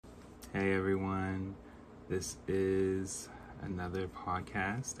Hey everyone, this is another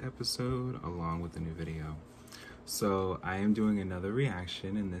podcast episode along with a new video. So I am doing another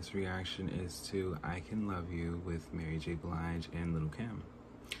reaction, and this reaction is to I Can Love You with Mary J. Blige and Lil Kim.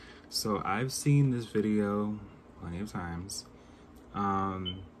 So I've seen this video plenty of times.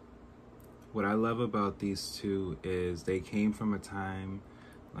 What I love about these two is they came from a time,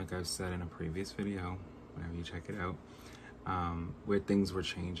 like I've said in a previous video, whenever you check it out, where things were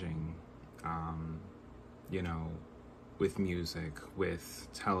changing, with music, with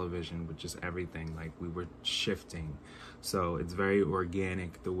television, with just everything. Like, we were shifting. So it's very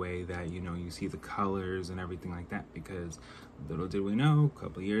organic the way that, you see the colors and everything like that, because little did we know, a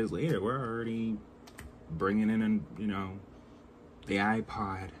couple of years later, we're already bringing in, the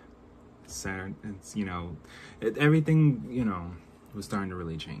iPod, everything, was starting to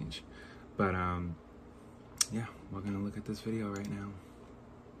really change. But, yeah, we're gonna look at this video right now.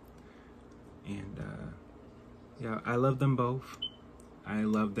 And yeah, I love them both. I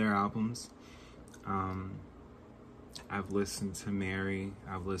love their albums. I've listened to Mary,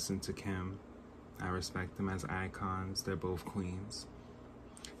 I've listened to Kim. I respect them as icons. They're both queens.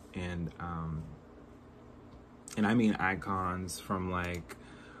 And I mean icons from like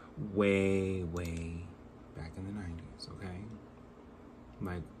way back in the 90s, okay?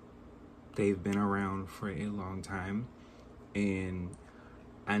 Like, they've been around for a long time, and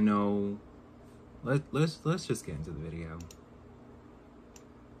I know. Let's just get into the video.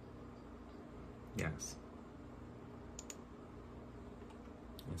 Yes,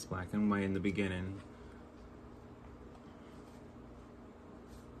 it's black and white in the beginning.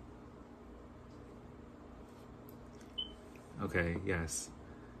 Okay, yes,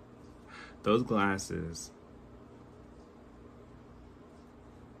 those glasses.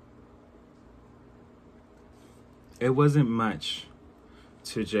 It wasn't much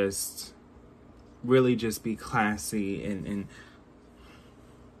to just really just be classy and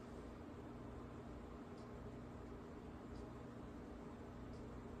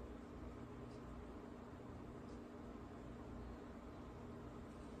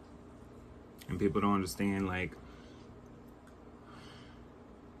people don't understand, like,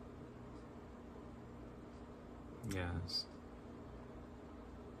 yes.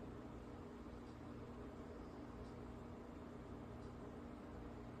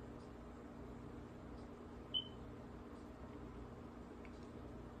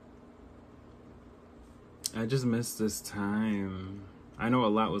 I just missed this time. I know a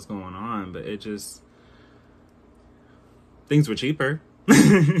lot was going on, but things were cheaper.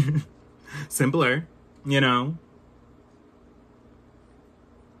 Simpler,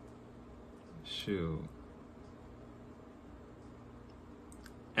 Shoot.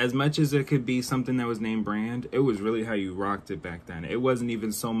 As much as it could be something that was name brand, it was really how you rocked it back then. It wasn't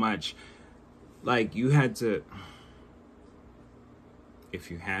even so much like you had to,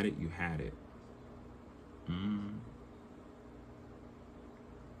 if you had it, you had it.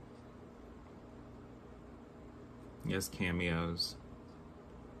 Yes, cameos.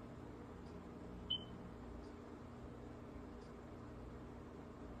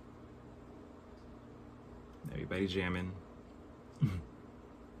 Everybody jamming.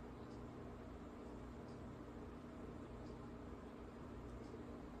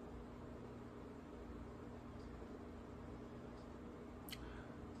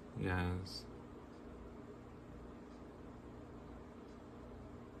 Yes.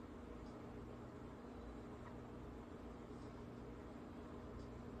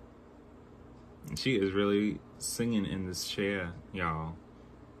 She is really singing in this chair, y'all.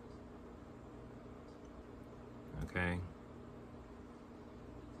 Okay.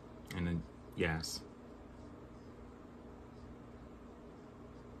 And then, yes.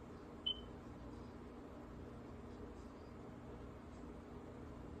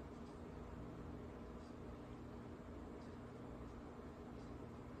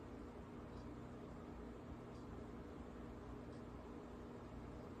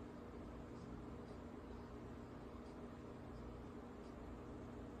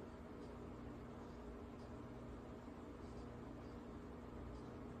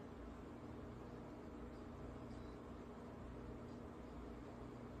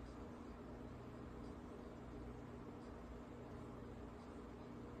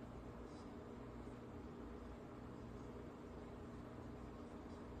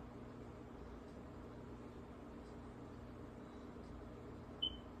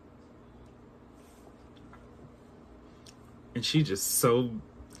 And she just so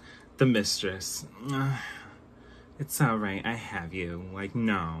the mistress. It's all right, I have you. Like,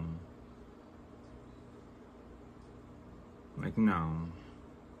 no. Like, no.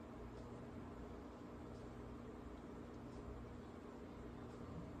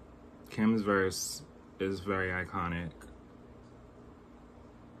 Kim's verse is very iconic.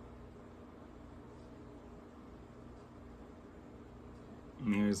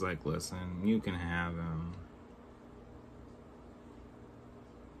 Mary's like, listen, you can have him.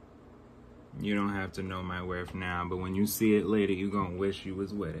 You don't have to know my worth now, but when you see it later, you gonna wish you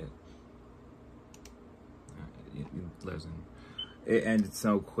was with it. Listen, it ended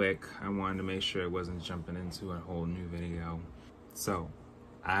so quick. I wanted to make sure it wasn't jumping into a whole new video. So,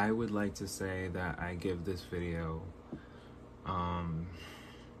 I would like to say that I give this video, I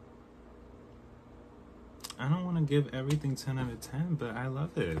don't want to give everything 10 out of 10, but I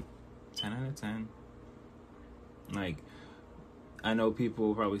love it. 10 out of 10. Like, I know people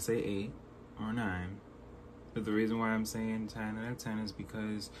will probably say 8 or 9, but the reason why I'm saying 10 out of 10 is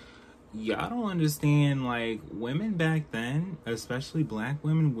because y'all don't understand, like, women back then, especially black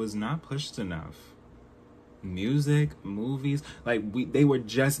women, was not pushed enough. Music, movies, like, they were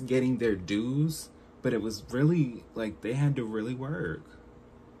just getting their dues, but it was really, like, they had to really work.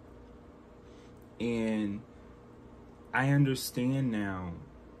 And I understand now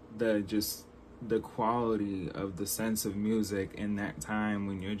the quality of the sense of music in that time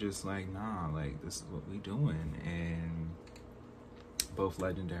when you're just like, nah, like, this is what we doing. And both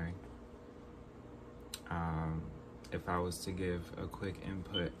legendary. If I was to give a quick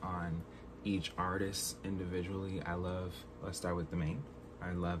input on each artist individually, let's start with the main.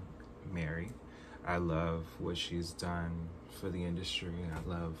 I love Mary. I love what she's done for the industry. I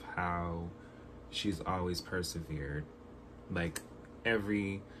love how she's always persevered. Like,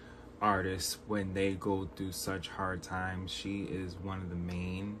 every artist, when they go through such hard times, she is one of the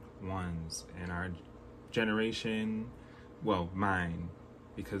main ones in our generation. Well, mine,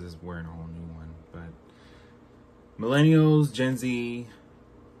 because we're in a whole new one, but millennials, Gen Z,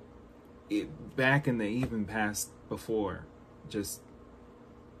 back in the even past before, just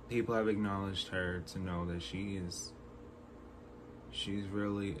people have acknowledged her to know that she's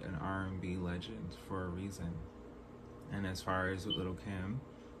really an R&B legend for a reason. And as far as with Little Kim,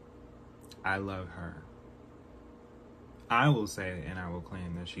 I love her. I will say, and I will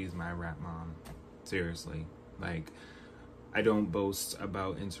claim that she's my rap mom. Seriously. Like, I don't boast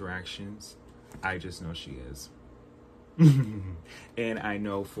about interactions. I just know she is. And I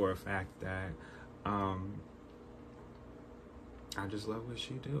know for a fact that I just love what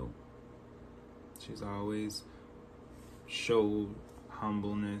she do. She's always showed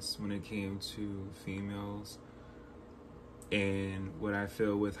humbleness when it came to females. And what I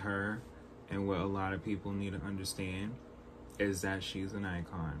feel with her, and what a lot of people need to understand, is that she's an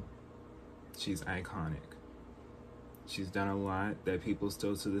icon. She's iconic. She's done a lot that people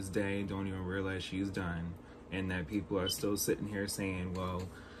still to this day don't even realize she's done. And that people are still sitting here saying, well,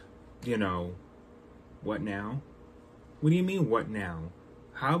 you know, what now? What do you mean, what now?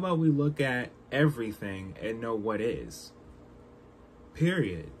 How about we look at everything and know what is?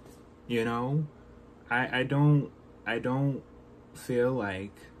 Period. You know? I don't feel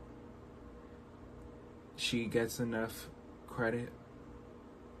like she gets enough credit.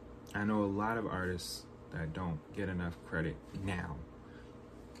 I know a lot of artists that don't get enough credit now.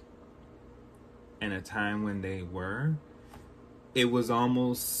 In a time when they were, it was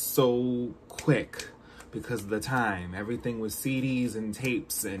almost so quick because of the time. Everything was CDs and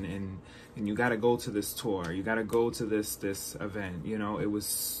tapes, and you got to go to this tour. You got to go to this event. You know, it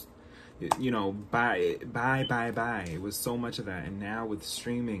was, you know, buy. It was so much of that. And now with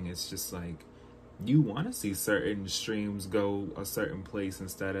streaming, it's just like, you want to see certain streams go a certain place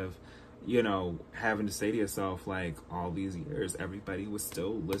instead of, you know, having to say to yourself, like, all these years, everybody was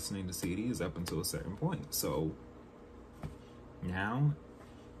still listening to CDs up until a certain point. So now,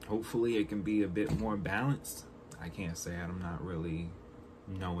 hopefully it can be a bit more balanced. I can't say I'm not really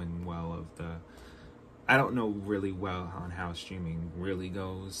knowing well of I don't know really well on how streaming really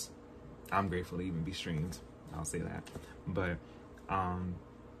goes. I'm grateful to even be streamed. I'll say that. But,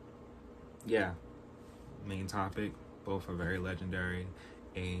 yeah, main topic, both are very legendary.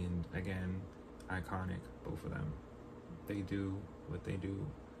 And again, iconic, both of them. They do what they do,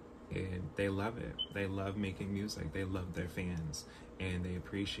 and they love it. They love making music. They love their fans, and they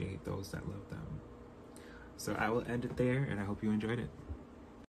appreciate those that love them. So I will end it there, and I hope you enjoyed it.